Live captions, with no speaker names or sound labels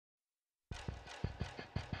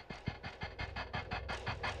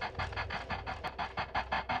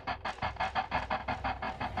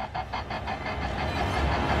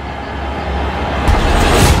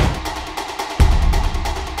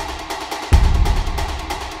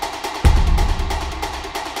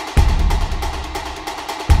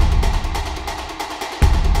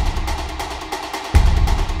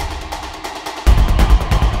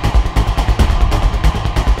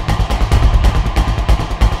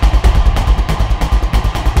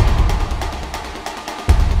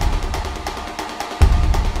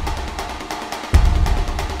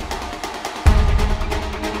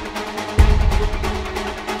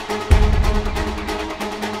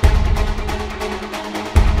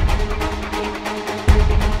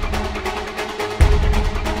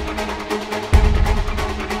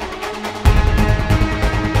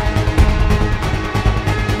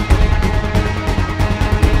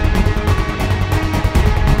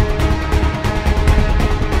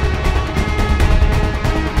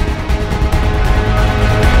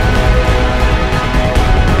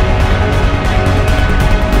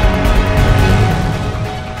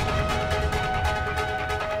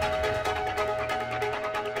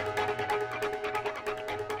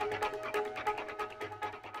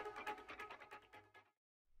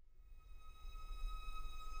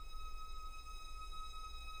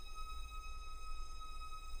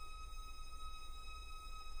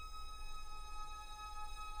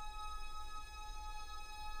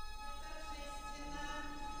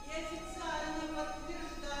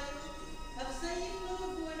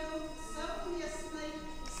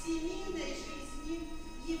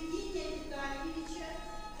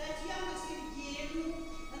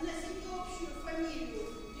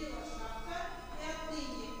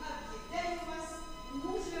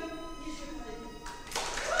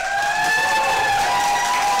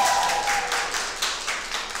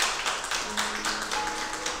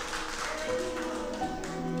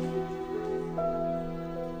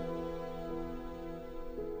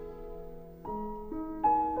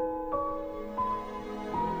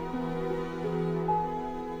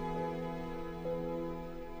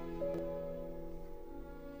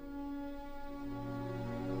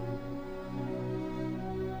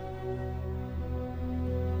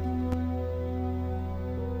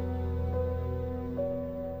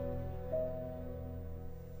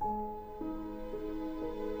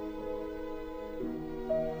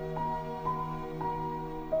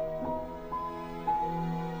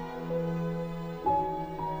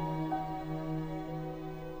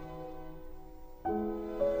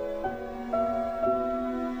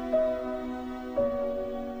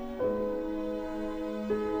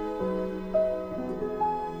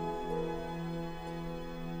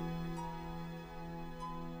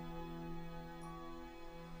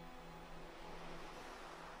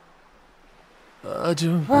A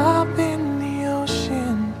drop in the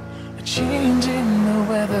ocean, a change in the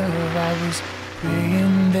weather. I was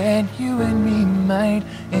praying that you and me might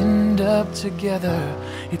end up together.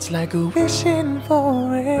 It's like a wishing for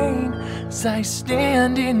rain as I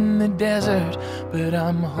stand in the desert, but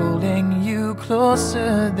I'm holding you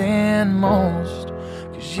closer than most,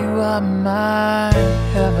 'cause you are my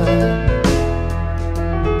heaven.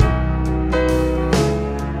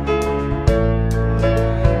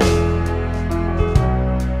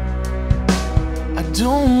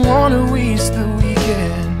 Don't wanna waste the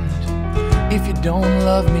weekend. If you don't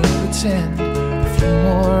love me, pretend. A few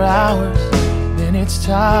more hours, then it's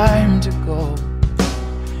time to go.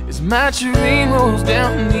 As my train rolls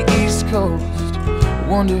down the East Coast, I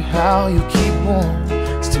wonder how you keep warm.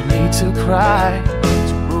 It's too late to cry,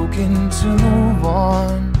 it's broken to move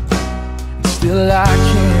on, and still I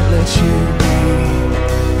can't let you be.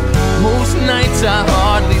 Most nights I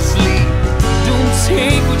hardly sleep. Don't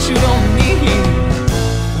take what you don't need.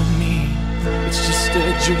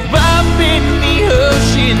 A drop in the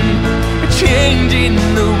ocean, a change in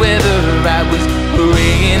the weather. I was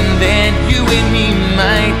praying that you and me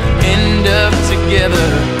might end up together.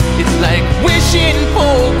 It's like wishing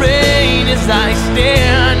for rain as I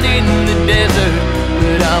stand in the desert,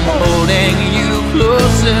 but I'm holding you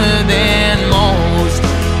closer than most,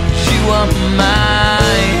 'cause you are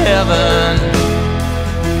my heaven.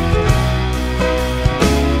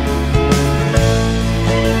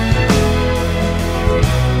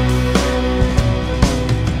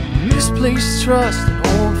 Misplaced trust in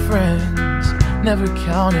old friends, never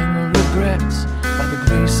counting the regrets. By the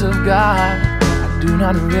grace of God, I do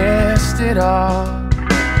not rest at all.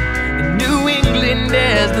 In New England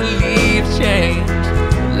as the leaves change,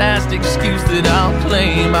 the last excuse that I'll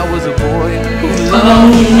claim, I was a boy who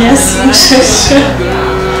loved a girl.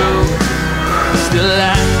 Still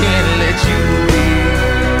I can't let you be.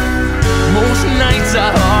 Most nights I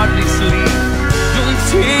hardly sleep. Don't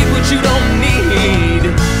take what you don't need.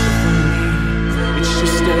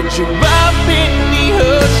 A drop in the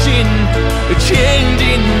ocean, a change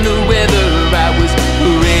in the weather. I was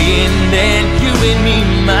praying that you and me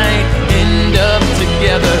might end up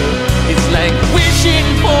together. It's like wishing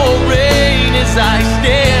for rain as I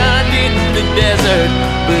stand in the desert,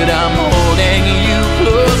 but I'm holding you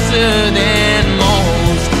closer than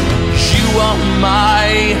most. You are my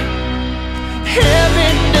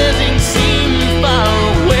heaven, doesn't seem far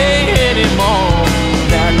away anymore.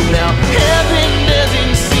 Not now, heaven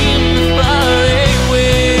doesn't seem far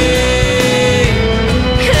away.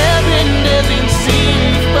 Heaven doesn't seem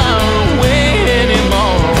far away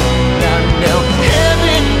anymore. Not now,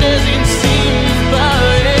 heaven doesn't seem far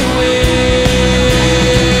away.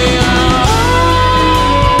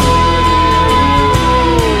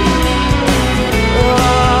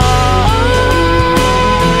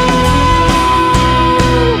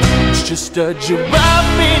 It's just a drop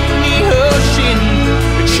in the